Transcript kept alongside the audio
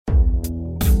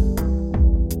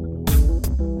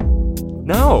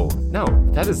No,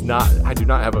 that is not. I do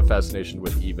not have a fascination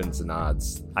with evens and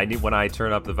odds. When I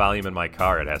turn up the volume in my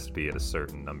car, it has to be at a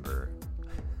certain number.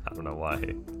 I don't know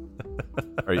why.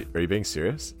 Are you being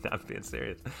serious? I'm being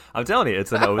serious. I'm telling you,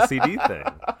 it's an OCD thing.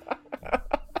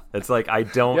 It's like I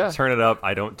don't turn it up.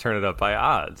 I don't turn it up by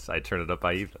odds. I turn it up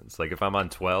by evens. Like if I'm on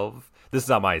 12, this is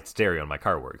how my stereo in my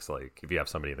car works. Like if you have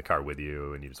somebody in the car with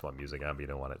you and you just want music on, but you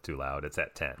don't want it too loud, it's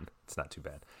at 10. It's not too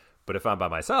bad. But if I'm by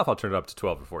myself, I'll turn it up to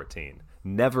 12 or 14.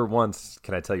 Never once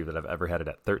can I tell you that I've ever had it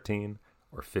at 13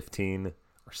 or 15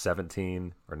 or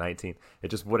 17 or 19. It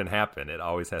just wouldn't happen. It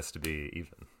always has to be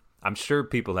even. I'm sure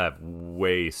people have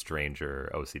way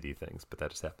stranger OCD things, but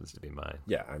that just happens to be mine.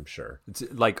 Yeah, I'm sure. It's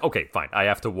like, okay, fine. I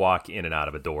have to walk in and out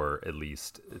of a door at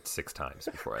least 6 times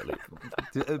before I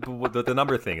leave. But the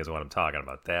number thing is what I'm talking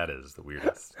about. That is the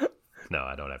weirdest. No,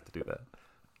 I don't have to do that.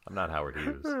 I'm not Howard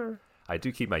Hughes. I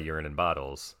do keep my urine in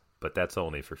bottles, but that's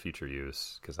only for future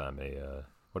use because I'm a,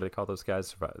 what do they call those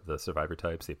guys? The survivor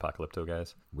types, the apocalypto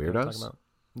guys? Weirdos? You know what I'm talking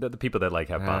about? The people that like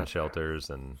have bomb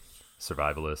shelters and...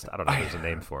 survivalist. I don't know if there's a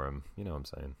name for him. You know what I'm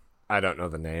saying? I don't know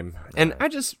the name. And I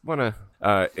just want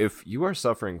to, if you are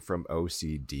suffering from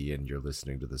OCD and you're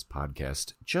listening to this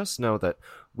podcast, just know that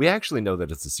we actually know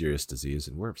that it's a serious disease,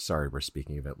 and we're sorry we're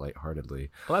speaking of it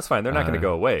lightheartedly. Well, that's fine. They're not going to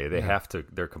go away. They have to,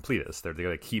 they're completists. They're going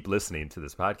to keep listening to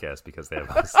this podcast because they have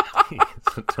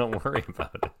OCD. So don't worry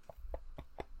about it.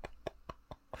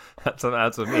 That's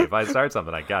with me. If I start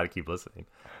something, I got to keep listening.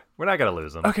 We're not going to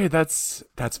lose them. Okay, that's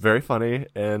very funny,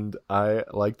 and I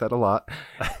like that a lot.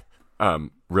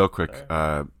 Real quick,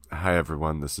 hi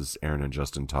everyone. This is Aaron and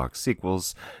Justin Talk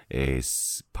Sequels, a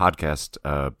podcast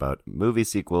about movie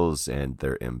sequels and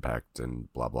their impact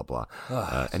and blah, blah, blah.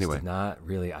 Anyway. Not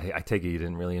really. I take it you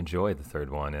didn't really enjoy the third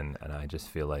one, and I just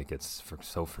feel like it's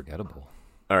so forgettable.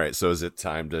 All right, so is it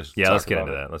time to let's get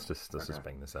into that. Let's just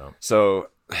bang this out. So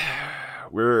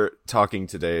we're talking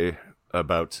today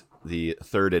about the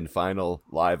third and final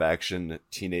live-action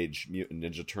Teenage Mutant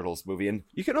Ninja Turtles movie. And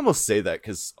you can almost say that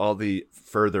because all the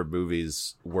further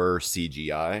movies were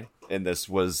CGI, and this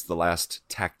was the last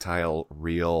tactile,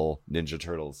 real Ninja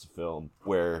Turtles film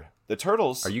where the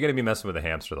Turtles... Are you going to be messing with the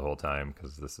hamster the whole time?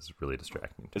 Because this is really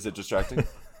distracting. Is it distracting?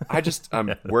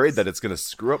 I'm worried that it's going to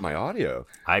screw up my audio.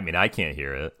 I mean, I can't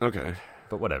hear it. Okay.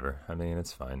 But whatever. I mean,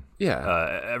 it's fine.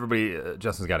 Yeah. Everybody,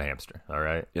 Justin's got a hamster, all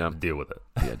right? Yeah. Deal with it.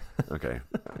 Yeah. Okay.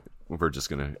 We're just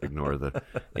going to ignore the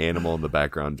animal in the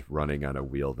background running on a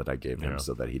wheel that I gave him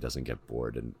so that he doesn't get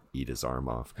bored and eat his arm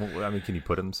off. Well, I mean, can you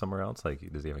put him somewhere else?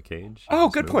 Like, does he have a cage? Oh,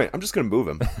 good point. I'm just going to move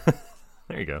him.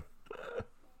 There you go.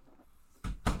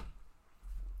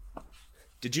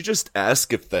 Did you just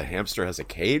ask if the hamster has a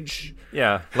cage?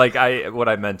 Yeah, like what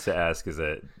I meant to ask is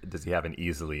that does he have an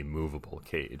easily movable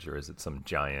cage, or is it some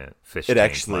giant fish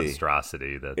tank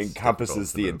monstrosity that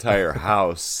encompasses the entire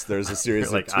house? There's a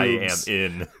series of tubes. I am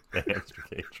in the hamster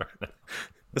cage right now.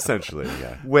 Essentially,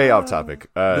 yeah. Way off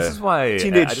topic. This is why I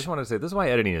just want to say this is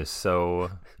why editing is so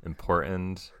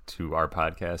important to our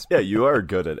podcast. Yeah, you are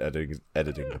good at editing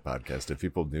the podcast. If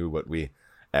people knew what we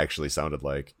actually sounded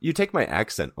like. You take my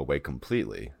accent away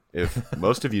completely. If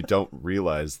most of you don't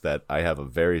realize that I have a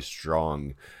very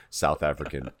strong South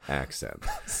African accent.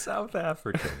 South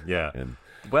African, yeah.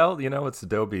 Well, it's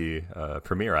Adobe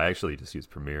Premiere. I actually just use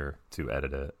Premiere to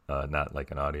edit it, not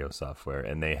like an audio software.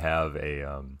 And they have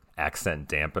a accent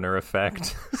dampener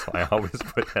effect, so I always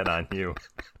put that on you.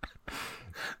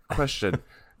 Question.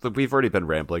 We've already been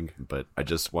rambling, but I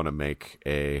just want to make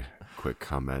a quick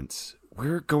comment.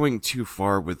 We're going too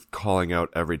far with calling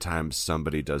out every time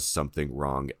somebody does something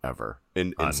wrong ever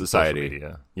in society. Social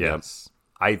media. Yes.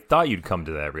 Yep. I thought you'd come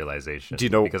to that realization. Do you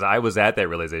know? Because I was at that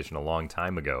realization a long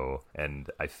time ago, and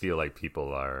I feel like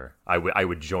people are... I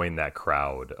would join that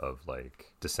crowd of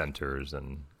like dissenters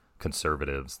and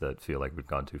conservatives that feel like we've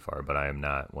gone too far, but I am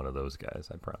not one of those guys,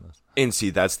 I promise. And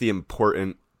see, that's the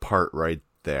important part right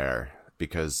there,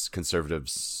 because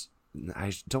conservatives...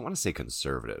 I don't want to say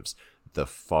conservatives. The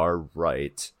far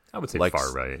right, I would say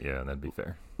far right, yeah, that'd be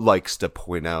fair, likes to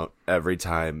point out every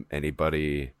time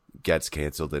anybody gets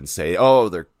canceled and say, oh,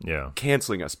 they're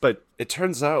canceling us. But it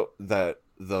turns out that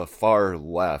the far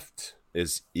left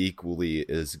is equally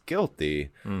as guilty.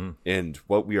 Mm-hmm. And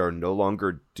what we are no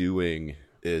longer doing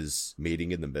is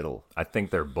meeting in the middle. I think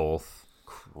they're both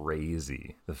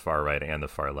crazy, the far right and the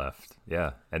far left.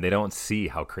 Yeah. And they don't see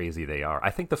how crazy they are.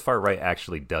 I think the far right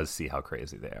actually does see how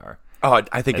crazy they are. Oh,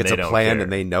 I think it's a plan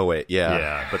and they know it. Yeah.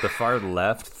 Yeah. But the far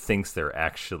left thinks they're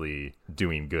actually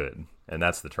doing good. And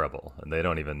that's the trouble. And they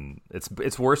don't even,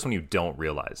 it's worse when you don't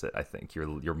realize it, I think.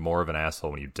 You're more of an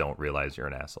asshole when you don't realize you're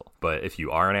an asshole. But if you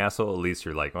are an asshole, at least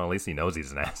you're like, well, at least he knows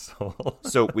he's an asshole.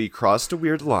 So we crossed a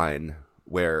weird line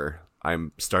where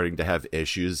I'm starting to have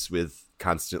issues with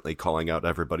constantly calling out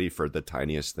everybody for the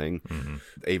tiniest thing. Mm-hmm.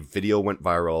 A video went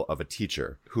viral of a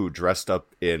teacher who dressed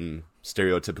up in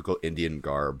stereotypical Indian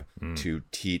garb to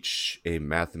teach a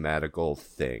mathematical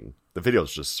thing. The video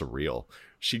is just surreal.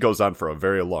 She goes on for a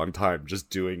very long time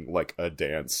just doing like a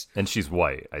dance. And she's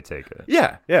white, I take it.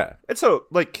 Yeah. And so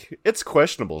like it's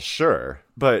questionable, sure.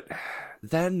 But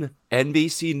then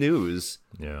NBC News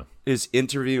is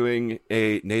interviewing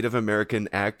a Native American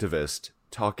activist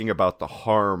talking about the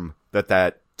harm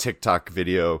that TikTok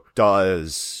video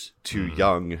does to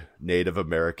young Native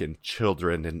American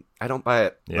children. And I don't buy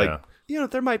it. Yeah. Like,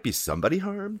 there might be somebody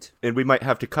harmed and we might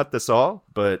have to cut this all,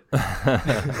 but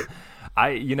I'm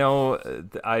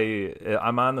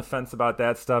on the fence about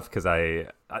that stuff because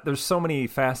there's so many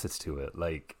facets to it.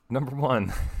 Like, number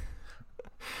one,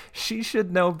 she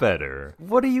should know better.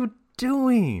 What are you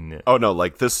doing? Oh no,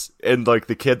 like this, and like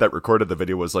the kid that recorded the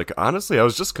video was like, honestly, I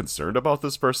was just concerned about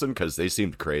this person because they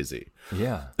seemed crazy.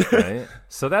 Yeah, right.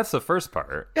 So that's the first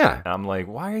part. Yeah. I'm like,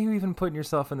 why are you even putting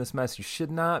yourself in this mess? You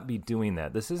should not be doing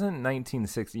that. This isn't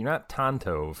 1960. You're not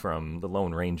Tonto from the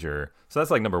Lone Ranger. So that's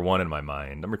like number one in my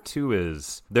mind. Number two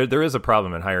is there is a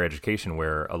problem in higher education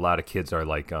where a lot of kids are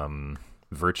like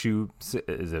virtue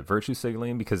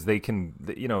signaling because they can,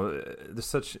 there's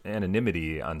such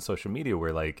anonymity on social media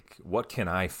where like, what can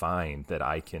I find that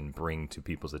I can bring to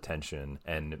people's attention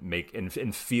and make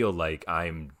and feel like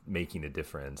I'm making a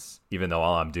difference, even though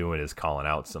all I'm doing is calling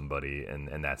out somebody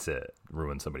and that's it.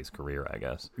 Ruin somebody's career, I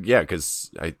guess. Yeah,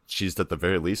 because she's at the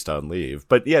very least on leave.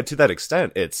 But yeah, to that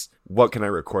extent, it's what can I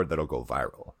record that'll go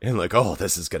viral? And like, oh,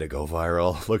 this is gonna go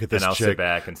viral. Look at this. And I'll chick. Sit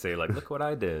back and say, like, look what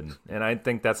I did. And I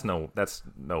think that's no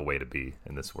way to be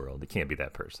in this world. You can't be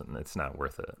that person. It's not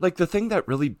worth it. Like the thing that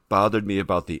really bothered me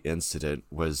about the incident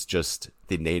was just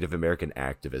the Native American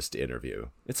activist interview.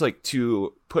 It's like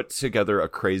to put together a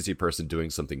crazy person doing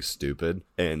something stupid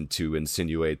and to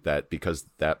insinuate that because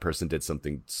that person did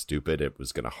something stupid, it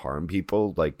was going to harm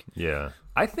people. Like, yeah,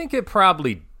 I think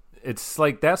it's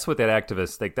like that's what that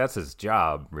activist, like that's his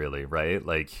job really, right?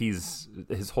 Like his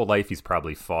whole life he's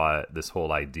probably fought this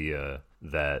whole idea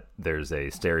that there's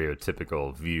a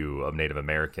stereotypical view of Native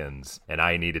Americans and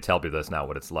I need to tell people that's not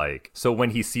what it's like. So when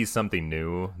he sees something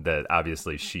new that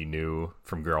obviously she knew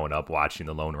from growing up watching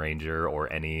the Lone Ranger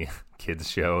or any kids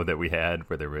show that we had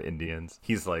where there were Indians,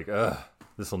 he's like, ugh,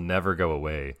 this will never go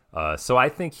away. So I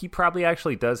think he probably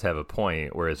actually does have a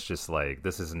point where it's just like,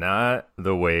 this is not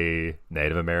the way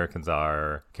Native Americans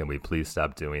are. Can we please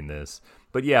stop doing this?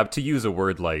 But yeah, to use a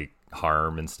word like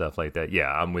harm and stuff like that, yeah,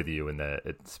 I'm with you in that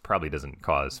it probably doesn't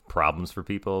cause problems for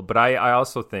people. But I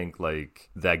also think like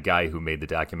that guy who made the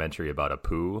documentary about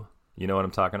Apu, you know what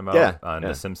I'm talking about? On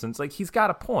The Simpsons. Like, he's got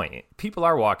a point. People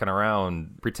are walking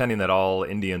around pretending that all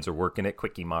Indians are working at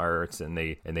Quickie Marts and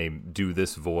they do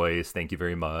this voice, thank you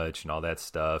very much, and all that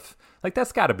stuff. Like,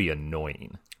 that's got to be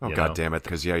annoying. Oh, God damn it,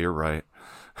 because, yeah, you're right.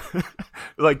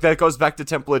 Like, that goes back to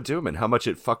Temple of Doom and how much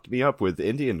it fucked me up with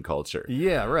Indian culture.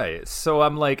 Yeah, right. So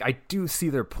I'm like, I do see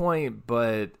their point,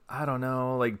 but I don't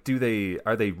know. Like, do they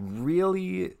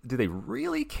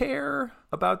really care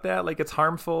about that? Like, it's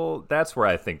harmful. That's where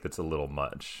I think that's a little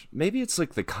much. Maybe it's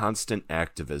like the constant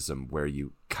activism where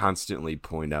you constantly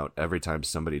point out every time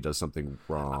somebody does something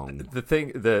wrong. The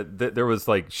thing that there was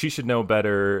like, she should know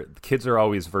better. Kids are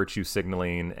always virtue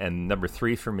signaling. And number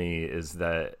 3 for me is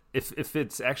that if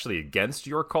it's actually against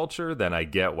your culture, then I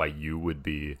get why you would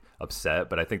be upset.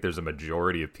 But I think there's a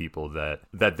majority of people that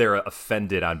they're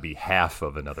offended on behalf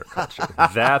of another culture.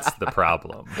 That's the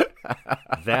problem.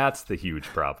 That's the huge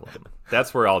problem.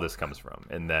 That's where all this comes from.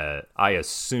 And that I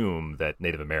assume that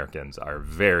Native Americans are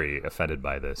very offended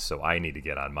by this. So I need to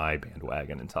get on my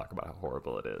bandwagon and talk about how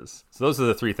horrible it is. So those are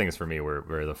the 3 things for me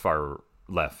where the far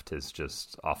left is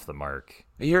just off the mark.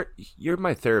 You're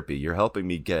my therapy. You're helping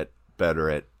me get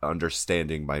better at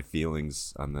understanding my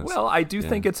feelings on this. Well, I do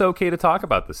think it's okay to talk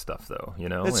about this stuff, though.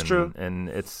 It's true,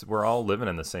 and we're all living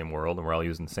in the same world, and we're all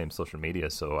using the same social media.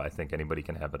 So I think anybody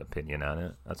can have an opinion on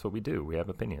it. That's what we do. We have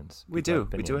opinions. We do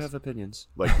have opinions.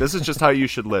 Like, this is just how you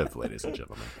should live, ladies and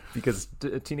gentlemen. Because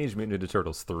Teenage Mutant Ninja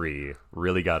Turtles 3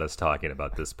 really got us talking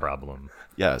about this problem.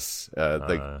 Yes,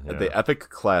 the epic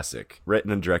classic,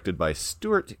 written and directed by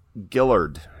Stuart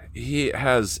Gillard. He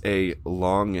has a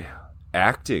long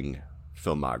acting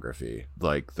filmography,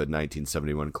 like the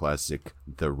 1971 classic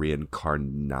The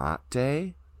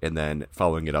Reincarnate, and then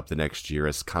following it up the next year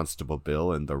as Constable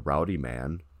Bill in The Rowdy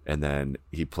Man, and then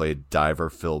he played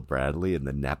Diver Phil Bradley in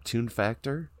The Neptune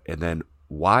Factor, and then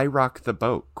Why Rock the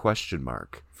Boat?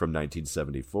 From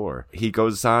 1974. He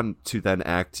goes on to then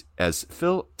act as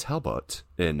Phil Talbot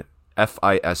in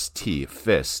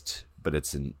Fist, but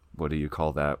it's in, what do you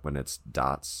call that when it's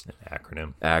dots? An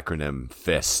acronym. Acronym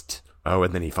FIST. Oh,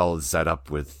 and then he follows that up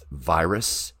with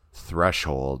Virus,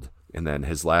 Threshold, and then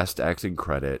his last acting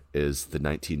credit is the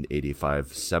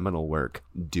 1985 seminal work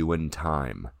Doin'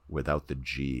 Time, without the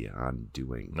G on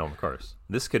doing. No, of course.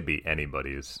 This could be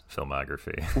anybody's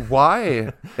filmography.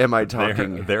 Why am I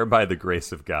talking? There by the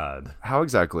grace of God. How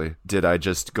exactly did I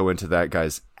just go into that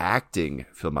guy's acting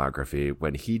filmography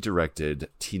when he directed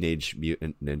Teenage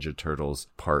Mutant Ninja Turtles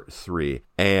Part 3?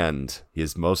 And he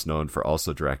is most known for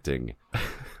also directing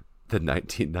the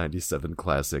 1997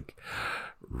 classic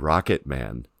Rocket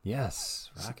Man. Yes,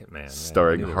 Rocket Man.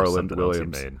 Starring Harland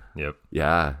Williams. Yep.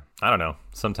 Yeah. I don't know.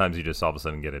 Sometimes you just all of a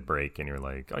sudden get a break and you're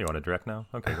like, oh, you want to direct now?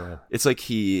 Okay, go ahead. It's like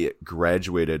he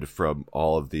graduated from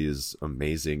all of these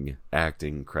amazing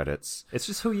acting credits. It's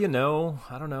just who you know.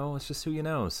 I don't know. It's just who you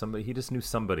know. He just knew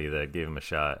somebody that gave him a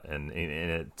shot. And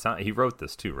he wrote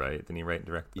this too, right? Didn't he write and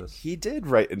direct this? He did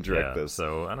write and direct this.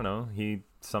 So I don't know. He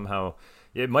somehow...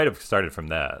 It might have started from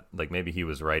that. Like, maybe he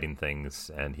was writing things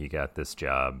and he got this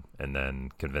job and then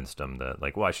convinced him that,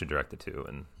 like, well, I should direct it too.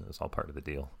 And it was all part of the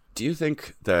deal. Do you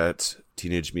think that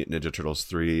Teenage Mutant Ninja Turtles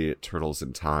 3, Turtles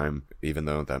in Time, even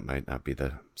though that might not be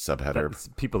the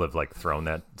subheader? People have, like, thrown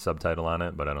that subtitle on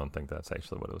it, but I don't think that's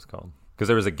actually what it was called. Because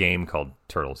there was a game called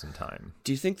Turtles in Time.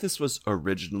 Do you think this was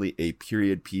originally a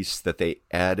period piece that they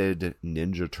added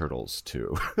Ninja Turtles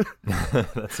to?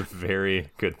 That's a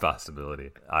very good possibility.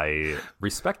 I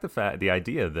respect the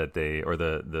idea that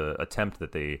the attempt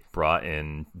that they brought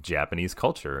in Japanese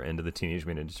culture into the Teenage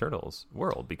Mutant Ninja Turtles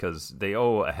world, because they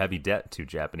owe a heavy debt to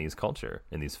Japanese culture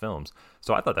in these films.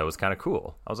 So I thought that was kind of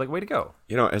cool. I was like, way to go.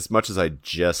 You know, as much as I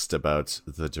jest about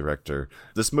the director,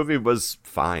 this movie was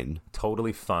fine.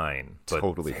 Totally fine. But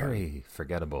totally very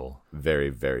forgettable. Very,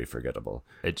 very forgettable.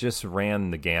 It just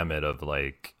ran the gamut of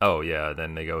like, oh yeah,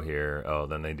 then they go here, oh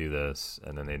then they do this,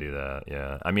 and then they do that.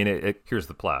 Yeah, I mean, here's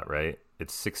the plot, right?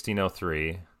 It's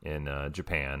 1603 in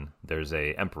Japan. There's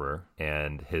a emperor,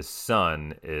 and his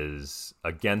son is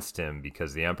against him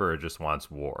because the emperor just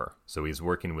wants war. So he's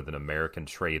working with an American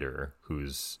trader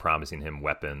who's promising him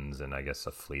weapons and I guess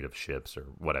a fleet of ships or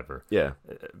whatever. Yeah.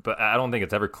 But I don't think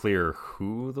it's ever clear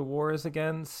who the war is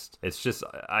against. It's just,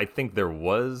 I think there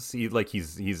was,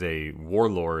 he's a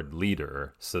warlord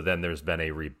leader. So then there's been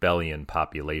a rebellion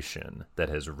population that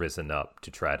has risen up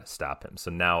to try to stop him.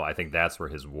 So now I think that's where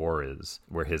his war is,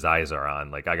 where his eyes are on.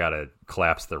 Like, I gotta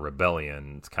collapse the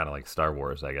rebellion. It's kind of like Star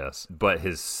Wars, I guess. But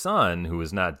his son, who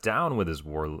is not down with his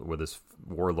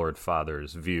warlord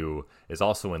father's view, is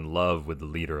also in love with the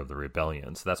leader of the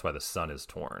rebellion. So that's why the son is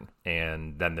torn.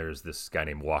 And then there's this guy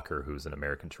named Walker, who's an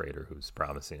American trader who's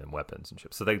promising him weapons and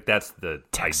ships. So that's the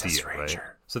Texas idea, Ranger. right?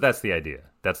 So that's the idea.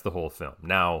 That's the whole film.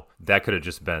 Now, that could have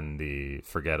just been the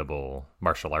forgettable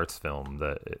martial arts film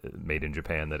that made in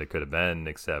Japan that it could have been,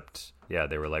 except, yeah,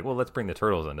 they were like, well, let's bring the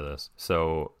turtles into this.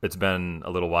 So it's been a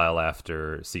little while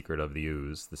after Secret of the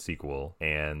Ooze, the sequel,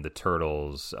 and the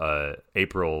turtles,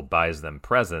 April buys them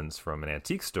presents from an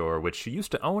antique store, which she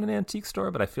used to own an antique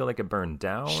store, but I feel like it burned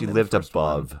down. She lived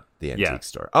above the antique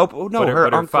store. Oh, no,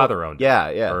 but her father owned it.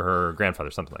 Yeah. Or her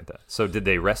grandfather, something like that. So did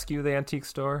they rescue the antique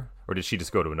store? Or did she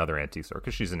just go to another antique store?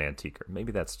 Because she's an antiquer.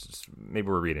 Maybe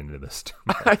we're reading into this too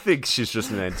much. I think she's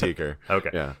just an antiquer. Okay.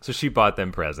 Yeah. So she bought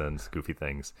them presents, goofy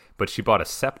things. But she bought a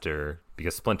scepter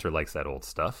because Splinter likes that old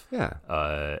stuff. Yeah.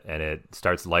 And it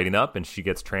starts lighting up and she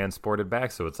gets transported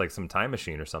back. So it's like some time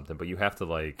machine or something. But you have to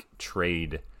like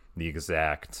trade the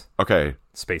exact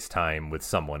space-time with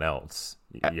someone else.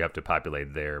 You have to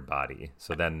populate their body.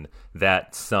 So then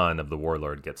that son of the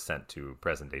warlord gets sent to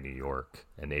present-day New York,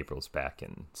 and April's back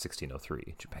in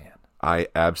 1603, Japan. I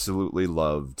absolutely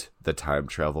loved the time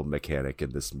travel mechanic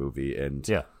in this movie, and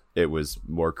it was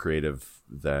more creative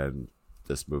than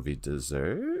this movie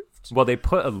deserved. Well, they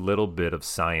put a little bit of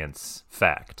science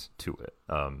fact to it,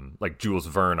 like Jules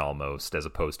Verne almost, as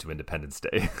opposed to Independence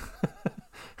Day.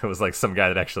 It was like some guy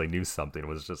that actually knew something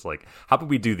was just like, how about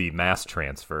we do the mass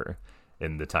transfer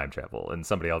in the time travel? And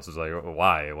somebody else was like,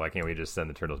 why can't we just send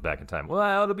the turtles back in time?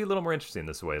 Well, it'll be a little more interesting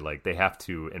this way. Like, they have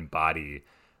to embody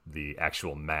the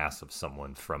actual mass of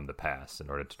someone from the past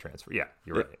in order to transfer. Yeah,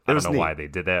 you're right. I don't know why they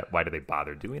did that. Why did they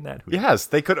bother doing that? Yes,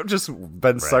 they could have just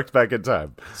been sucked back in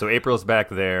time. So April's back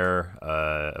there.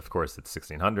 Of course, it's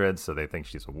 1600, so they think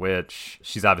she's a witch.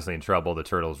 She's obviously in trouble. The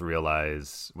turtles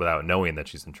realize, without knowing that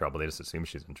she's in trouble, they just assume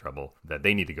she's in trouble, that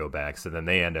they need to go back. So then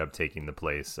they end up taking the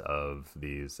place of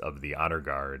the honor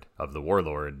guard of the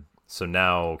warlord, So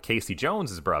now Casey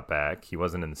Jones is brought back. He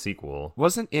wasn't in the sequel.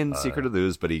 Wasn't in Secret of the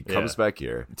Ooze, but he comes back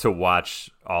here. To watch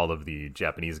all of the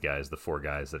Japanese guys, the 4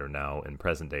 guys that are now in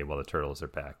present day while the Turtles are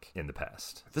back in the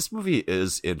past. This movie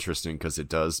is interesting because it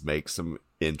does make some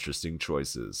interesting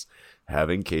choices.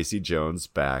 Having Casey Jones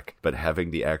back, but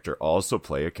having the actor also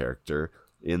play a character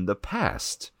in the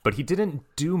past. But he didn't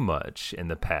do much in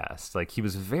the past. Like, he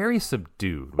was very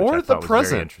subdued, which or I the thought was very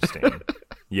present. interesting.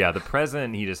 Yeah, the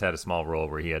present, he just had a small role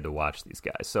where he had to watch these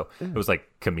guys. So it was like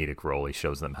comedic role. He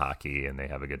shows them hockey and they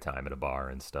have a good time at a bar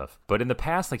and stuff. But in the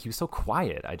past, like, he was so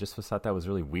quiet. I just thought that was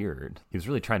really weird. He was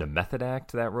really trying to method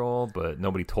act that role, but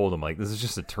nobody told him, like, this is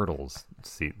just a Turtles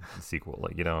sequel.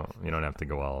 Like, you don't have to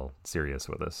go all serious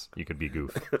with this. You could be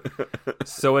goof.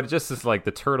 So it just is like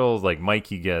the Turtles, like,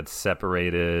 Mikey gets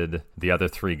separated. The other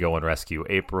 3 go and rescue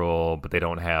April, but they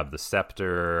don't have the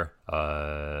scepter.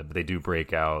 But they do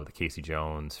break out the Casey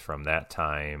Jones from that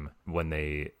time. When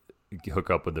they hook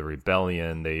up with the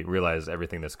rebellion, they realize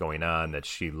everything that's going on, that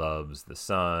she loves the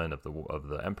son of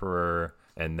the emperor.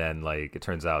 And then, like, it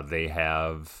turns out they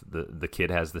have the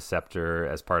kid has the scepter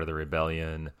as part of the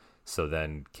rebellion. So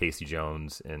then Casey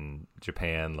Jones in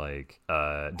Japan, like,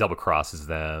 double crosses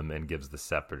them and gives the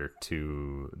scepter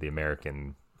to the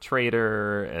American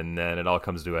traitor, and then it all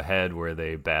comes to a head where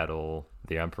they battle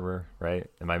the emperor, right?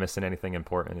 Am I missing anything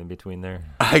important in between there?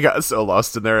 I got so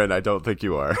lost in there, and I don't think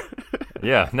you are.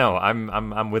 Yeah, no,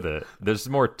 I'm with it. There's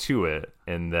more to it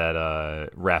in that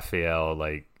Raphael,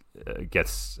 like,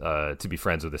 gets to be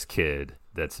friends with this kid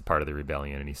that's part of the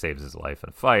rebellion, and he saves his life in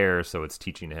a fire. So it's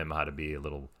teaching him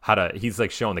he's like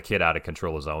showing the kid how to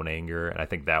control his own anger. And I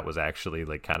think that was actually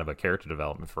like kind of a character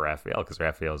development for Raphael, because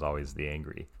Raphael is always the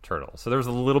angry turtle. So there was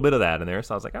a little bit of that in there.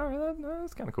 So I was like, all right,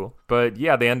 that's kind of cool. But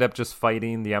yeah, they end up just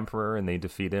fighting the emperor and they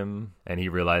defeat him, and he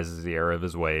realizes the error of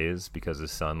his ways because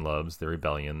his son loves the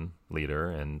rebellion leader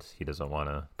and he doesn't want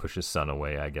to push his son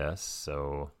away, I guess.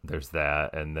 So there's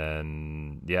that. And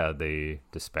then they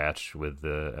dispatch with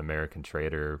the American traitor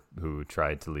who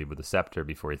tried to leave with the scepter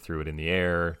before he threw it in the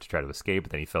air to try to escape,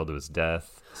 but then he fell to his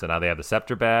death. So now they have the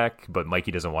scepter back, but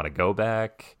Mikey doesn't want to go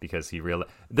back because he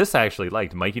realized this. I actually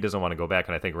liked Mikey doesn't want to go back,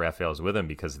 and I think Raphael's with him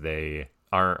because they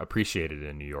aren't appreciated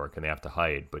in New York and they have to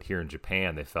hide. But here in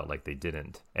Japan, they felt like they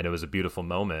didn't. And it was a beautiful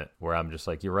moment where I'm just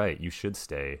like, you're right, you should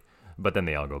stay. But then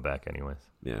they all go back anyways.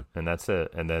 Yeah. And that's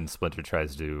it. And then Splinter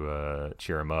tries to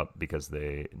cheer him up because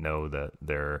they know that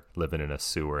they're living in a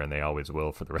sewer, and they always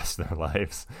will for the rest of their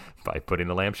lives, by putting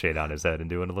a lampshade on his head and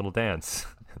doing a little dance.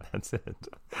 That's it.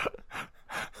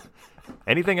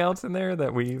 Anything else in there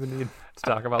that we even need to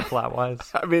talk about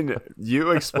plot-wise? I mean,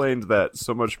 you explained that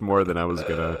so much more than I was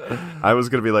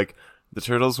gonna be like, the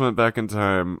Turtles went back in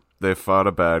time, they fought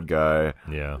a bad guy,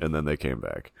 and then they came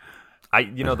back.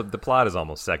 The plot is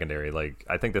almost secondary. Like,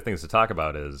 I think the things to talk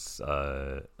about is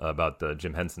about the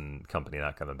Jim Henson Company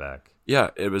not coming back. Yeah,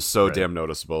 it was so damn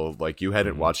noticeable. Like, you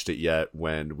hadn't watched it yet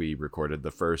when we recorded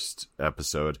the first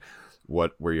episode.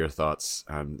 What were your thoughts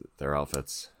on their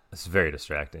outfits? It's very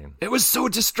distracting. It was so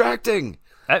distracting.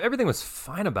 Everything was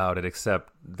fine about it,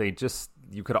 except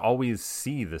you could always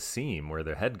see the seam where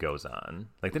their head goes on.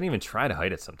 Like, they didn't even try to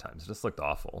hide it sometimes. It just looked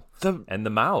awful. And the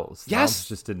mouths. The mouths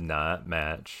just did not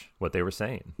match what they were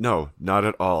saying. No, not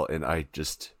at all. And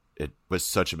it was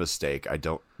such a mistake.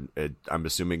 I'm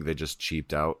assuming they just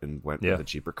cheaped out and went with a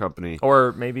cheaper company.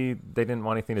 Or maybe they didn't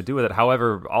want anything to do with it.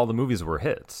 However, all the movies were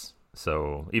hits.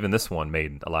 So even this one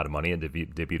made a lot of money and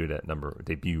debuted at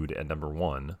number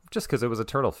 1 just because it was a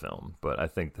turtle film. But I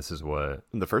think this is what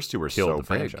the first two were killed so the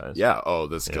big. franchise. Yeah. Oh,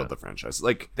 this killed the franchise.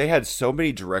 Like, they had so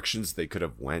many directions they could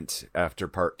have went after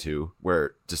part 2,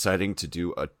 where deciding to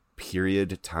do a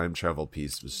period time travel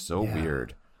piece was so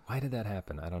weird. Why did that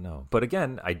happen? I don't know. But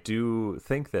again, I do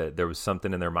think that there was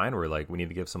something in their mind where, like, we need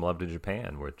to give some love to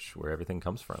Japan, where everything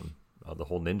comes from. The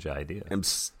whole ninja idea. I'm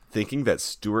thinking that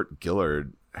Stuart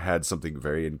Gillard had something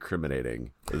very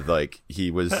incriminating. Like,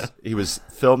 he was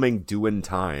filming doing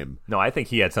time. No, I think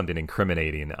he had something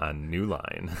incriminating on New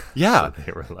Line. Yeah. So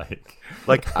they were like,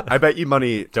 I bet you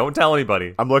money. Don't tell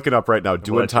anybody. I'm looking up right now.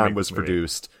 Doing Time was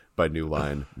produced by New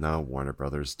Line. No, Warner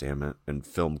Brothers, damn it. And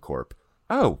Film Corp.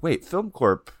 Oh, wait, Film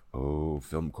Corp. Oh,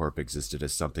 Film Corp existed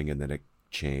as something and then it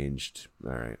changed.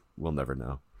 All right. We'll never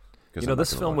know.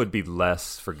 This film would be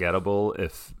less forgettable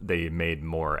if they made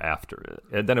more after it.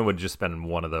 And then it would just been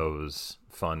one of those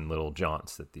fun little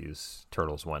jaunts that these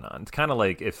turtles went on. It's kind of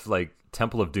like if, like,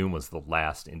 Temple of Doom was the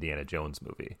last Indiana Jones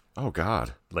movie. Oh,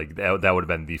 God. Like, that would have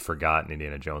been the forgotten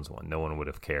Indiana Jones one. No one would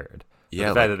have cared. Yeah,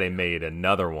 the fact that they made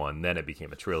another one, then it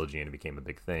became a trilogy and it became a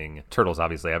big thing. Turtles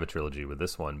obviously have a trilogy with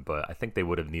this one, but I think they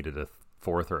would have needed a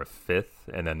fourth or a fifth,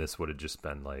 and then this would have just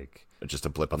been like just a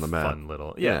blip on the map.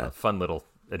 Fun little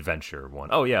adventure one.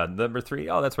 Oh yeah, number 3.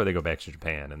 Oh, that's where they go back to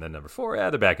Japan, and then number 4. Yeah,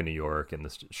 they're back in New York, and the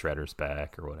Shredder's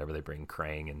back or whatever. They bring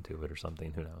Krang into it or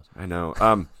something. Who knows? I know.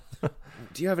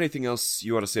 Do you have anything else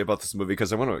you want to say about this movie?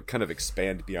 Because I want to kind of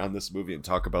expand beyond this movie and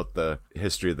talk about the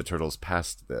history of the Turtles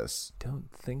past this.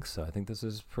 Don't think so. I think this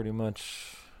is pretty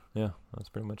much. Yeah, that's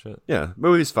pretty much it. Yeah,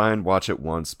 movie's fine. Watch it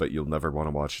once, but you'll never want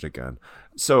to watch it again.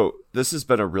 So this has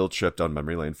been a real trip down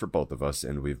memory lane for both of us,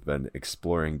 and we've been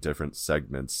exploring different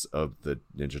segments of the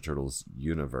Ninja Turtles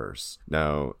universe.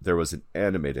 Now, there was an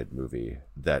animated movie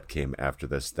that came after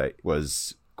this that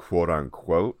was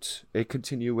quote-unquote a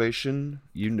continuation.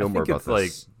 You know more about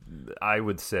this. I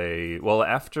would say, well,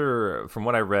 from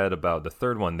what I read about the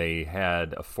third one, they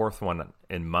had a fourth one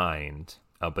in mind,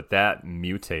 but that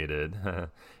mutated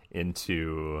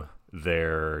into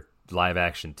their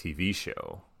live-action TV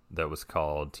show that was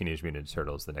called Teenage Mutant Ninja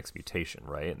Turtles: The Next Mutation,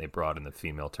 right? And they brought in the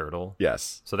female turtle.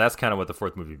 Yes. So that's kind of what the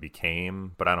fourth movie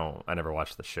became. But I never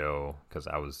watched the show because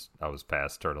I was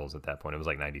past Turtles at that point. It was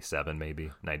like 97,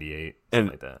 maybe 98,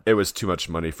 something like that. It was too much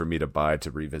money for me to buy to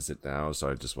revisit now, so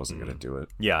I just wasn't going to do it.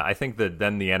 Yeah, I think that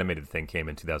then the animated thing came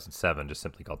in 2007, just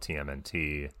simply called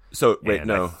TMNT. So wait,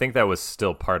 no, I think that was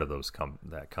still part of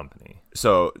that company.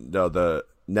 So no, the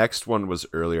next one was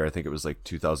earlier. I think it was like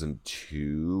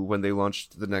 2002 when they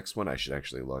launched the next one. I should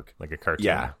actually look. Like a cartoon?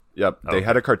 Yeah. Yep. They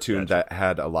had a cartoon that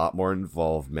had a lot more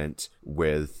involvement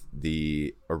with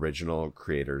the original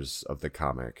creators of the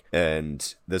comic.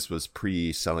 And this was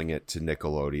pre-selling it to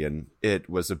Nickelodeon. It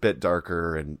was a bit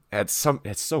darker and it's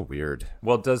so weird.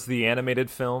 Well, does the animated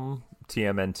film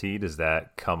TMNT, does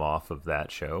that come off of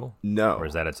that show? No. Or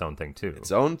is that its own thing too?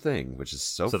 Its own thing, which is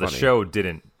so funny. So the show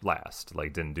didn't last,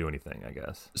 didn't do anything, I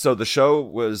guess. So the show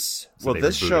was,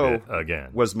 this show again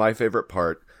was my favorite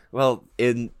part. Well,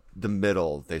 in the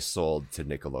middle, they sold to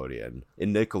Nickelodeon.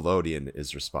 And Nickelodeon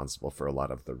is responsible for a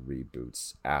lot of the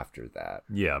reboots after that.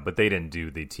 Yeah, but they didn't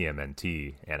do the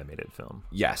TMNT animated film.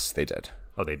 Yes, they did.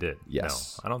 Oh, they did?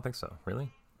 Yes. No, I don't think so.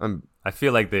 Really? I'm I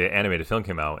feel like the animated film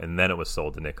came out and then it was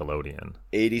sold to Nickelodeon.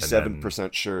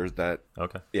 87% sure that...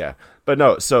 Okay. Yeah. But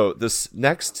no, so this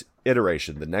next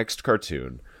iteration, the next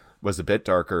cartoon, was a bit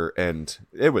darker and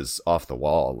it was off the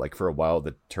wall. Like for a while,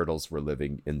 the Turtles were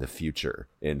living in the future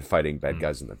and fighting bad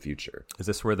guys in the future. Is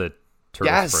this where the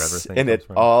Turtles Forever thing and it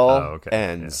from? all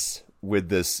ends with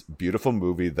this beautiful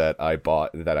movie that I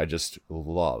bought that I just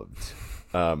loved,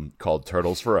 called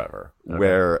Turtles Forever,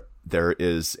 where there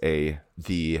is the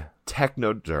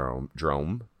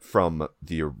Technodrome from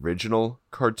the original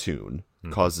cartoon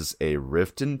causes a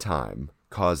rift in time,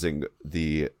 causing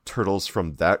the turtles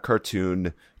from that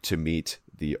cartoon to meet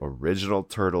the original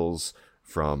turtles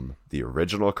from the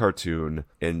original cartoon,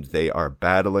 and they are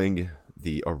battling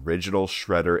the original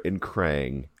Shredder and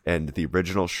Krang, and the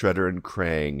original Shredder and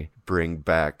Krang bring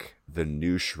back the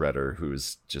new Shredder,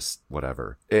 who's just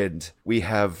whatever. And we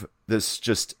have this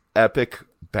just epic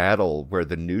battle where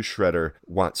the new Shredder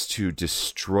wants to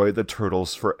destroy the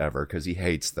turtles forever because he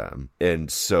hates them. And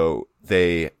so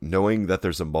they, knowing that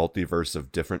there's a multiverse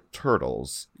of different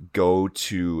turtles, go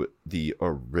to the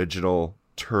original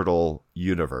turtle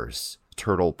universe,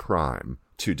 Turtle Prime,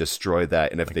 to destroy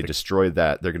that. And if they destroy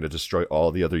that, they're going to destroy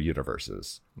all the other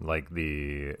universes. Like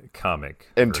the comic.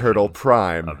 And Turtle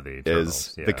Prime of the Turtles,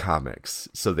 is the comics.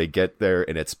 So they get there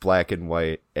and it's black and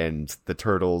white and the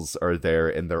turtles are there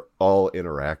and they're all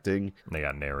interacting. They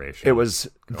got narration. It was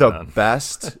the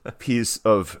best piece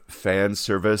of fan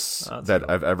service that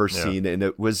I've ever seen. And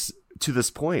it was, to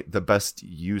this point, the best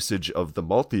usage of the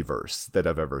multiverse that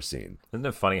I've ever seen. Isn't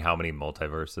it funny how many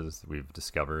multiverses we've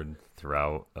discovered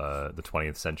throughout the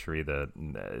 20th century that,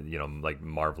 like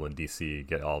Marvel and DC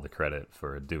get all the credit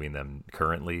for doing them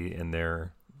currently in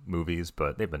their movies,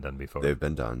 but they've been done before. They've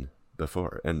been done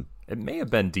before. And it may have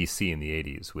been DC in the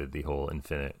 80s with the whole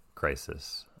Infinite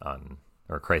Crisis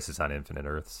or Crisis on Infinite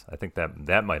Earths. I think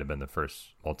that might have been the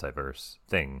first multiverse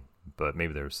thing. But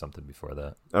maybe there was something before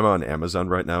that. I'm on Amazon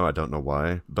right now. I don't know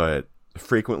why, but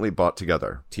frequently bought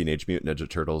together. Teenage Mutant Ninja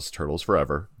Turtles, Turtles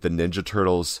Forever, the Ninja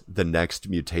Turtles, The Next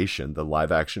Mutation, the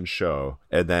live action show,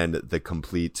 and then the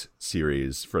complete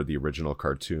series for the original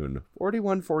cartoon,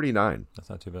 $41.49. That's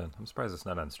not too bad. I'm surprised it's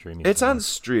not on streaming. It's on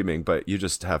streaming, but you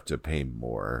just have to pay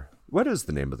more. What is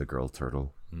the name of the girl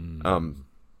turtle?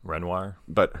 Renoir?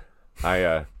 But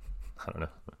I don't know.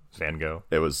 Van Gogh?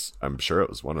 I'm sure it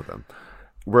was one of them.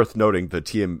 Worth noting, the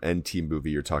TMNT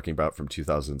movie you're talking about from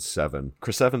 2007.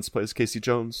 Chris Evans plays Casey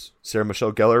Jones. Sarah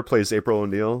Michelle Gellar plays April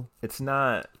O'Neil. It's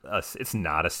not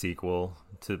a sequel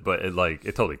to, but it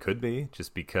totally could be,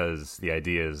 just because the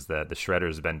idea is that the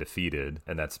Shredder's been defeated,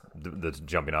 and that's the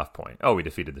jumping off point. Oh, we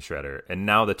defeated the Shredder, and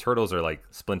now the Turtles are like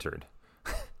splintered.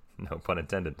 No pun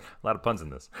intended. A lot of puns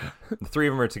in this. The three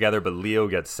of them are together, but Leo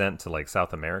gets sent to like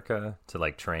South America to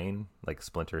like train. Like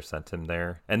Splinter sent him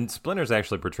there. And Splinter's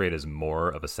actually portrayed as more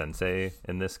of a sensei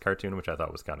in this cartoon, which I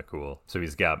thought was kind of cool. So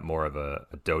he's got more of a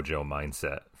dojo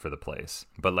mindset for the place.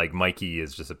 But like Mikey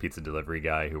is just a pizza delivery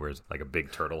guy who wears like a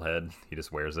big turtle head. He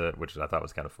just wears it, which I thought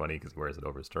was kind of funny because he wears it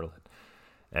over his turtle head.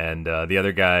 And the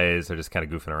other guys are just kind of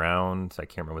goofing around. I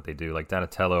can't remember what they do. Like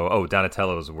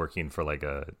Donatello's working for like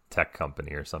a tech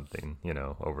company or something,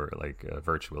 over like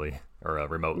virtually or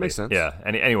remotely. Makes sense. Yeah.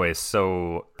 Anyways,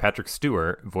 so Patrick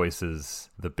Stewart voices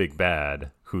the big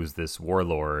bad, who's this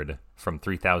warlord from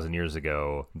 3,000 years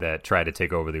ago that tried to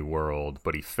take over the world,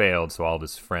 but he failed, so all of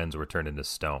his friends were turned into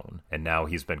stone. And now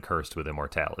he's been cursed with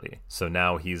immortality. So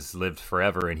now he's lived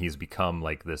forever, and he's become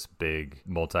like this big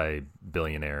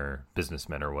multi-billionaire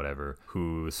businessman or whatever,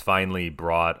 who's finally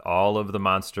brought all of the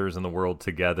monsters in the world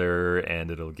together,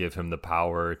 and it'll give him the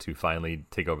power to finally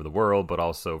take over the world, but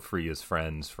also free his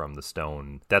friends from the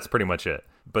stone. That's pretty much it.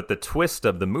 But the twist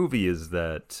of the movie is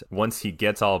that once he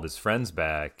gets all of his friends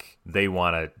back, they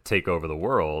want to take over the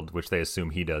world, which they assume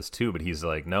he does too. But he's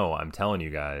like, no, I'm telling you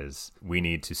guys, we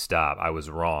need to stop. I was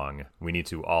wrong. We need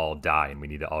to all die and we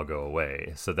need to all go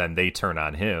away. So then they turn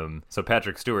on him. So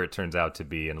Patrick Stewart turns out to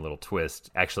be, in a little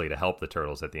twist, actually to help the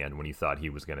Turtles at the end when you thought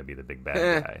he was going to be the big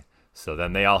bad guy. So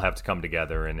then they all have to come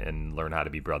together and learn how to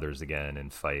be brothers again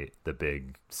and fight the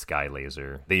big sky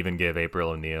laser. They even give April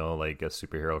O'Neil like a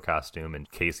superhero costume,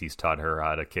 and Casey's taught her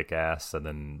how to kick ass, and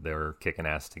then they're kicking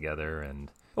ass together,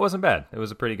 and it wasn't bad. It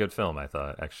was a pretty good film, I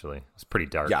thought, actually. It was pretty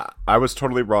dark. Yeah, I was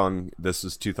totally wrong. This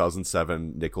is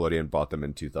 2007. Nickelodeon bought them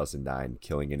in 2009,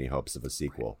 killing any hopes of a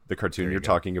sequel. The cartoon you're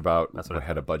talking about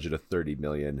had a budget of $30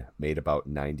 million, made about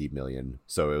 $90 million,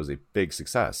 so it was a big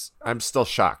success. I'm still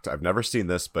shocked. I've never seen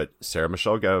this, but Sarah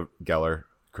Michelle Gellar,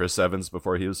 Chris Evans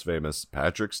before he was famous,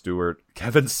 Patrick Stewart,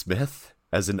 Kevin Smith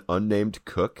as an unnamed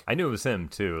cook. I knew it was him,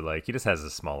 too. Like, he just has a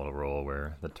small little role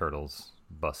where the Turtles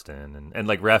bust in, and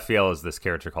like Raphael is this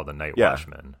character called the Night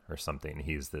Watchman or something.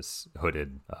 He's this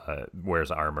hooded,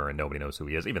 wears armor, and nobody knows who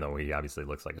he is, even though he obviously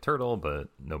looks like a turtle, but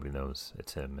nobody knows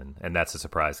it's him. And that's a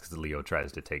surprise because Leo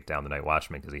tries to take down the Night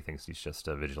Watchman because he thinks he's just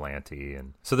a vigilante.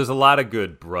 And so there's a lot of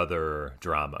good brother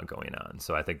drama going on.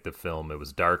 So I think the film, it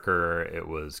was darker, it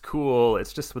was cool.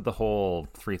 It's just with the whole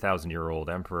 3,000-year-old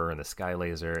emperor and the sky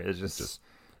laser, it's just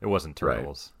it wasn't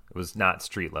Turtles. Right. It was not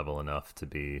street level enough to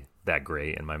be that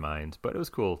great in my mind, but it was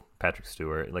cool. Patrick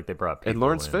Stewart, like they brought people, and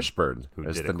Lawrence Fishburne who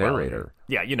as did the narrator.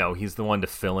 Yeah, he's the one to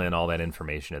fill in all that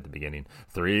information at the beginning.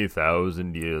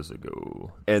 3,000 years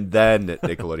ago, and then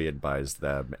Nickelodeon buys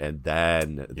them, and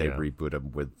then they reboot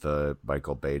them with the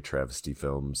Michael Bay travesty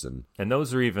films, and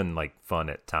those are even like fun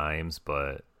at times,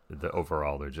 but the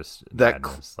overall they're just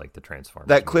madness, like the Transformers.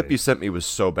 That clip you sent me was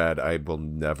so bad I will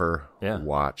never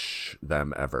watch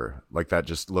them ever. Like that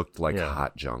just looked like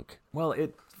hot junk. Well,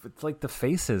 it's like the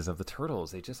faces of the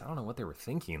Turtles. They just, I don't know what they were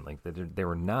thinking. Like they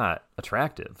were not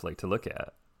attractive, like to look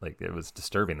at. Like it was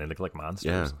disturbing. They looked like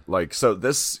monsters. Yeah. Like so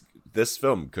this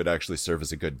film could actually serve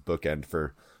as a good bookend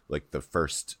for like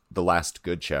the last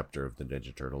good chapter of the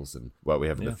Ninja Turtles and what we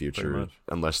have in the future,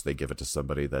 unless they give it to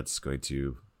somebody that's going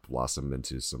to blossom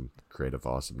into some creative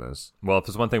awesomeness. Well, if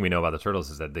there's one thing we know about the Turtles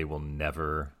is that they will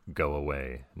never go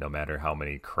away. No matter how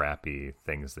many crappy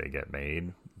things they get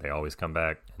made, they always come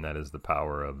back, and that is the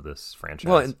power of this franchise.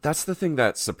 Well, and that's the thing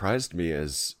that surprised me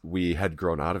is we had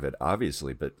grown out of it,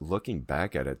 obviously, but looking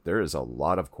back at it, there is a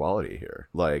lot of quality here.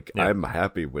 Like, I'm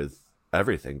happy with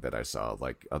everything that I saw.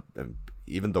 Like,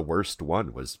 even the worst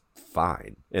one was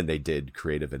fine, and they did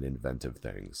creative and inventive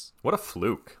things. What a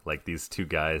fluke, like these two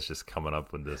guys just coming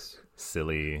up with this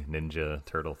silly ninja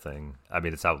turtle thing. I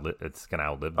mean, it's gonna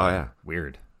outlive them. Oh yeah,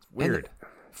 weird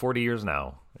 40 years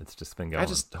now, it's just been going. I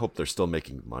just hope they're still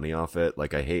making money off it.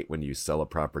 Like, I hate when you sell a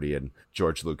property and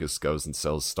George Lucas goes and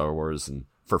sells Star Wars and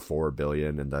for $4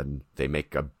 billion, and then they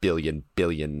make $1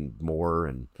 billion more.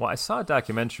 And well, I saw a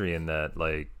documentary in that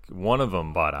like one of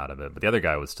them bought out of it, but the other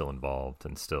guy was still involved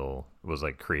and still was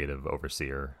like creative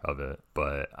overseer of it.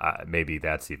 But maybe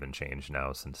that's even changed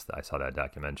now since I saw that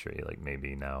documentary. Like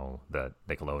maybe now that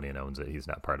Nickelodeon owns it, he's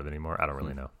not part of it anymore. I don't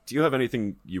really know. Do you have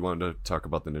anything you want to talk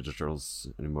about the Ninja Turtles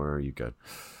anymore? Or are you good?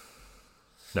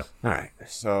 No. All right.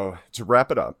 So to wrap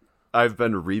it up, I've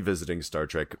been revisiting Star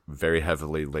Trek very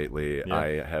heavily lately. Yeah. I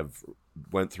have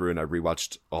went through and I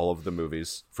rewatched all of the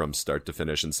movies from start to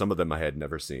finish, and some of them I had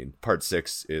never seen. Part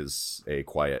 6 is a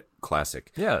quiet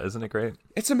classic. Yeah, isn't it great?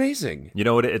 It's amazing. You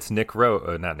know what? It's Nick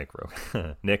Rowe, not Nick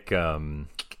Rowe,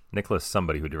 Nicholas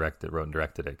somebody who wrote and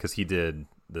directed it, because he did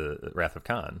the Wrath of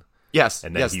Khan. Yes,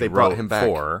 and then they brought him back.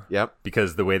 4, yep.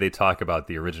 Because the way they talk about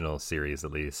the original series,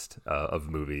 at least, of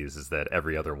movies, is that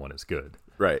every other one is good.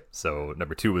 Right. So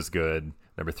number 2 was good,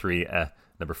 number 3,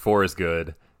 number 4 is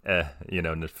good, to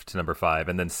number 5,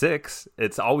 and then 6,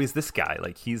 it's always this guy.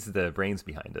 Like, he's the brains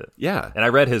behind it. Yeah. And I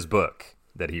read his book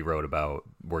that he wrote about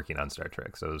working on Star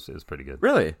Trek, so it was pretty good.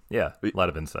 Really? Yeah, a lot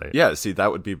of insight. Yeah, see, that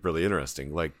would be really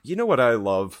interesting. Like, you know what I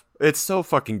love? It's so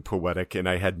fucking poetic, and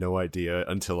I had no idea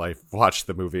until I watched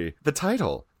the movie. The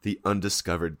title, The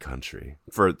Undiscovered Country.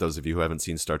 For those of you who haven't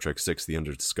seen Star Trek 6, The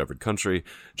Undiscovered Country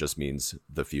just means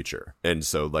the future. And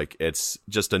so, like, it's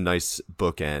just a nice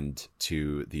bookend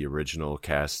to the original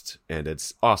cast, and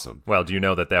it's awesome. Well, do you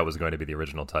know that was going to be the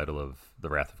original title of The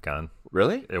Wrath of Khan?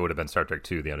 Really? It would have been Star Trek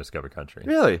 2, The Undiscovered Country.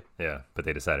 Really? Yeah, but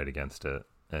they decided against it,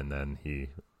 and then he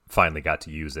finally got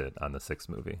to use it on the 6th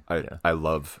movie. I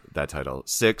love that title.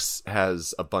 6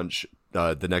 has a bunch...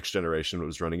 the Next Generation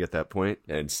was running at that point,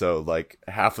 and so like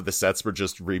half of the sets were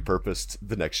just repurposed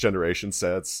the Next Generation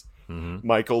sets. Mm-hmm.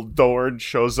 Michael Dorn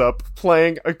shows up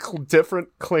playing a different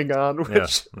Klingon, which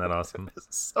isn't that awesome? Is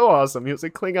so awesome. He was a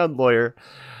Klingon lawyer.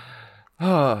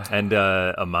 And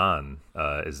Aman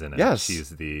is in it. Yes. She's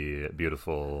the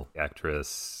beautiful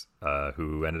actress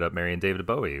who ended up marrying David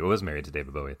Bowie. Who was married to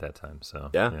David Bowie at that time.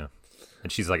 So yeah.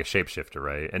 And she's like a shapeshifter,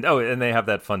 right? And they have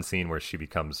that fun scene where she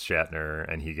becomes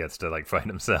Shatner and he gets to like fight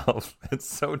himself. It's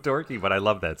so dorky, but I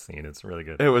love that scene. It's really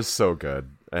good. It was so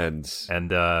good. And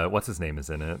what's his name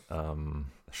is in it?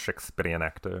 Shakespearean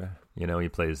actor. He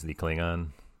plays the Klingon.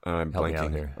 I'm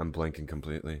blanking. I'm blanking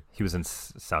completely. He was in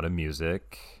Sound of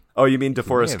Music. Oh, you mean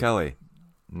DeForest Kelley?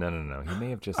 No. He may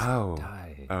have just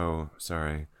died. Oh,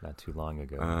 sorry. Not too long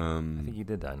ago. I think he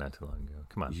did die not too long ago.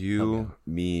 Come on. You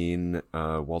mean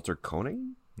Walter Koenig?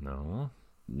 No.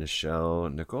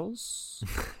 Nichelle Nichols?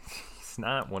 He's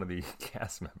not one of the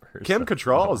cast members. Kim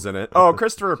Cattrall is in it. Oh,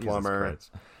 Christopher Plummer.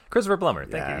 Christ. Christopher Plummer.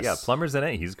 Thank you. Yeah, Plummer's in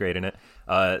it. He's great in it.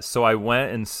 So I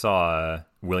went and saw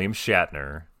William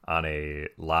Shatner on a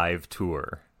live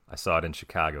tour. I saw it in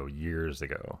Chicago years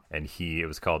ago, and it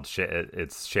was called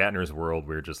it's Shatner's World,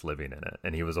 We're Just Living in It,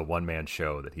 and he was a one-man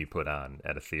show that he put on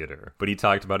at a theater. But he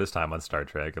talked about his time on Star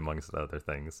Trek, amongst other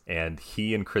things, and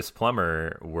he and Chris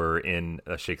Plummer were in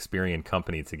a Shakespearean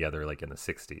company together, like in the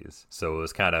 60s, so it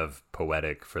was kind of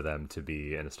poetic for them to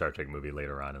be in a Star Trek movie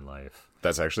later on in life.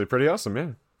 That's actually pretty awesome, yeah.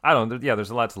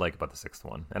 There's a lot to like about the 6th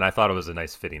one, and I thought it was a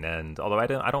nice fitting end. Although I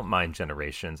don't mind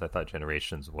Generations. I thought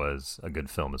Generations was a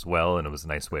good film as well, and it was a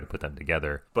nice way to put them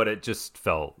together. But it just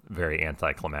felt very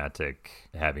anticlimactic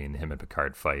having him and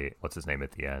Picard fight. What's his name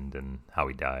at the end, and how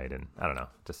he died, and I don't know,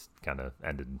 just kind of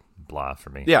ended blah for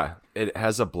me. Yeah, it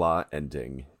has a blah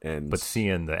ending, but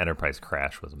seeing the Enterprise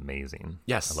crash was amazing.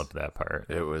 Yes, I loved that part.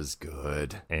 It was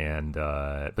good. And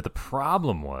but the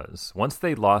problem was once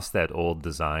they lost that old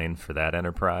design for that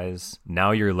Enterprise.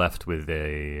 Now you're left with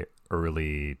a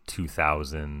early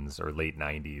 2000s or late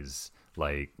 90s.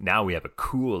 Like now we have a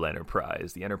cool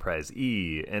Enterprise, the Enterprise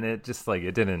E, and it just like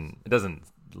it doesn't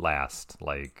last.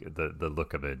 Like the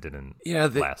look of it didn't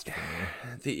last for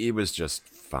me. The E was just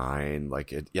fine.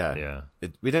 Like it,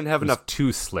 we didn't have it enough. Was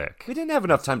too slick. We didn't have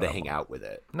enough time to hang out with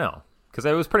it. No. Because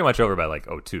it was pretty much over by like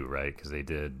 2002, right? Because they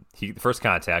did First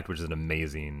Contact, which is an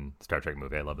amazing Star Trek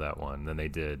movie. I love that one. Then they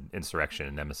did Insurrection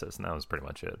and Nemesis, and that was pretty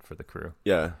much it for the crew.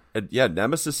 Yeah,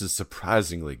 Nemesis is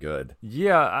surprisingly good.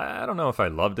 Yeah, I don't know if I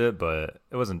loved it, but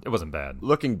it wasn't bad.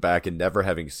 Looking back and never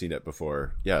having seen it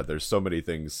before, there's so many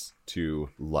things to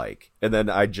like. And then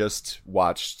I just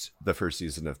watched the first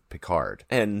season of Picard,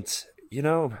 and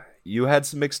you had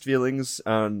some mixed feelings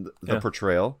on the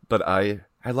portrayal, but I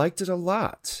liked it a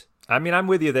lot. I mean, I'm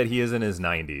with you that he is in his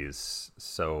 90s,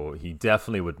 so he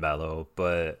definitely would mellow.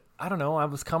 But I don't know. I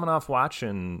was coming off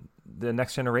watching The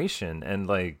Next Generation, and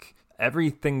like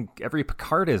every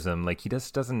Picardism, like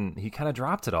he kind of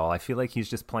dropped it all. I feel like he's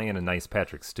just playing a nice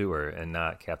Patrick Stewart and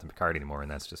not Captain Picard anymore,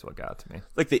 and that's just what got to me.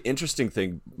 Like the interesting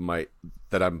thing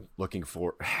that I'm looking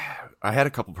for, I had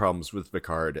a couple problems with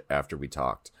Picard after we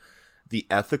talked. The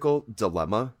ethical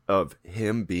dilemma of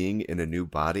him being in a new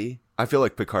body. I feel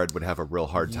like Picard would have a real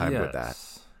hard time with that.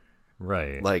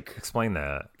 Right. Like, explain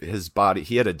that. His body,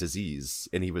 he had a disease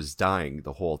and he was dying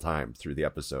the whole time through the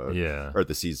episode. Yeah. Or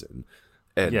the season.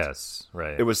 And yes,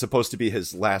 right. it was supposed to be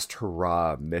his last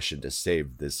hurrah mission to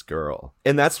save this girl.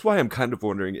 And that's why I'm kind of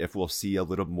wondering if we'll see a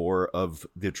little more of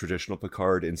the traditional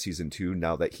Picard in season 2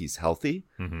 now that he's healthy.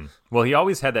 Mm-hmm. Well, he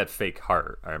always had that fake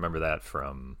heart. I remember that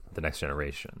from The Next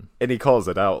Generation. And he calls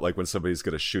it out, like when somebody's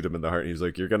going to shoot him in the heart, and he's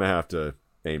like, you're going to have to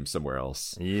aim somewhere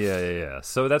else. Yeah.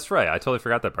 So that's right. I totally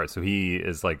forgot that part. So he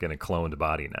is like in a cloned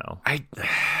body now.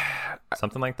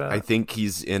 Something like that? I think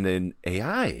he's in an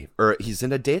AI, or he's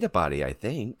in a data body, I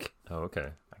think. Oh, okay.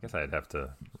 I guess I'd have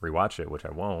to rewatch it, which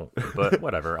I won't. But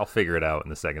whatever. I'll figure it out in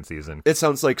the second season. It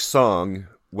sounds like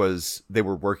they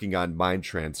were working on mind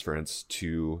transference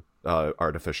to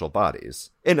artificial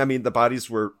bodies. And I mean, the bodies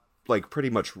were like pretty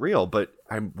much real, but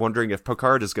I'm wondering if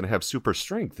Picard is going to have super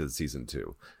strength in season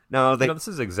 2. No, this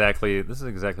is exactly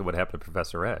what happened to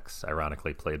Professor X,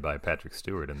 ironically played by Patrick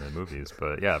Stewart in the movies.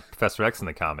 But yeah, Professor X in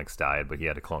the comics died, but he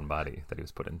had a clone body that he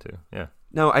was put into. Yeah.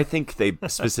 No, I think they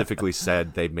specifically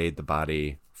said they made the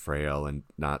body frail and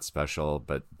not special,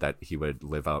 but that he would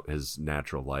live out his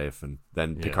natural life. And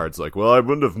then Picard's like, well, I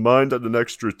wouldn't have minded an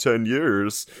extra 10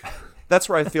 years. That's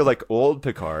where I feel like old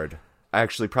Picard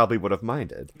actually probably would have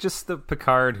minded. Just the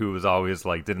Picard who was always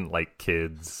like, didn't like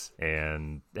kids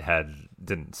and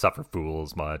didn't suffer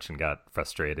fools much and got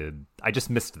frustrated. I just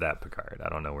missed that Picard. I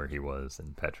don't know where he was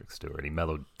in Patrick Stewart. He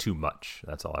mellowed too much.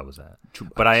 That's all I was at.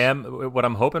 But what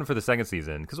I'm hoping for the second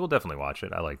season, because we'll definitely watch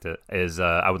it, I liked it, is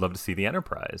I would love to see the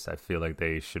Enterprise. I feel like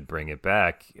they should bring it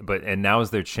back. And now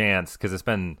is their chance, because it's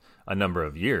been a number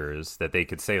of years, that they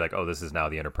could say like, oh, this is now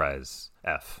the Enterprise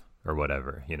F. Or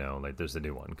whatever, like there's a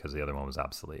new one because the other one was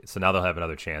obsolete. So now they'll have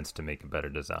another chance to make a better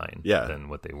design than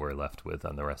what they were left with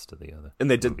on the rest of the other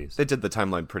movies. They did the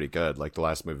timeline pretty good. Like the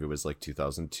last movie was like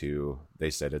 2002.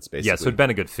 They said it's basically... Yeah, so it'd been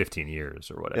a good 15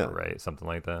 years or whatever, right? Something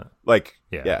like that. Like,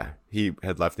 he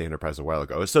had left the Enterprise a while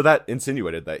ago. So that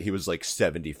insinuated that he was like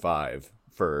 75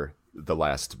 for the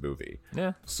last movie.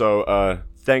 Yeah. So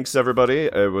thanks, everybody.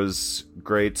 It was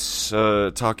great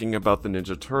talking about the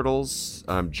Ninja Turtles.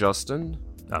 I'm Justin.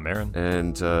 I'm Aaron.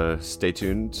 And stay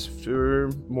tuned for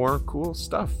more cool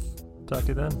stuff. Talk to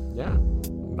you then. Yeah.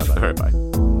 Bye-bye. All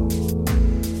right, bye.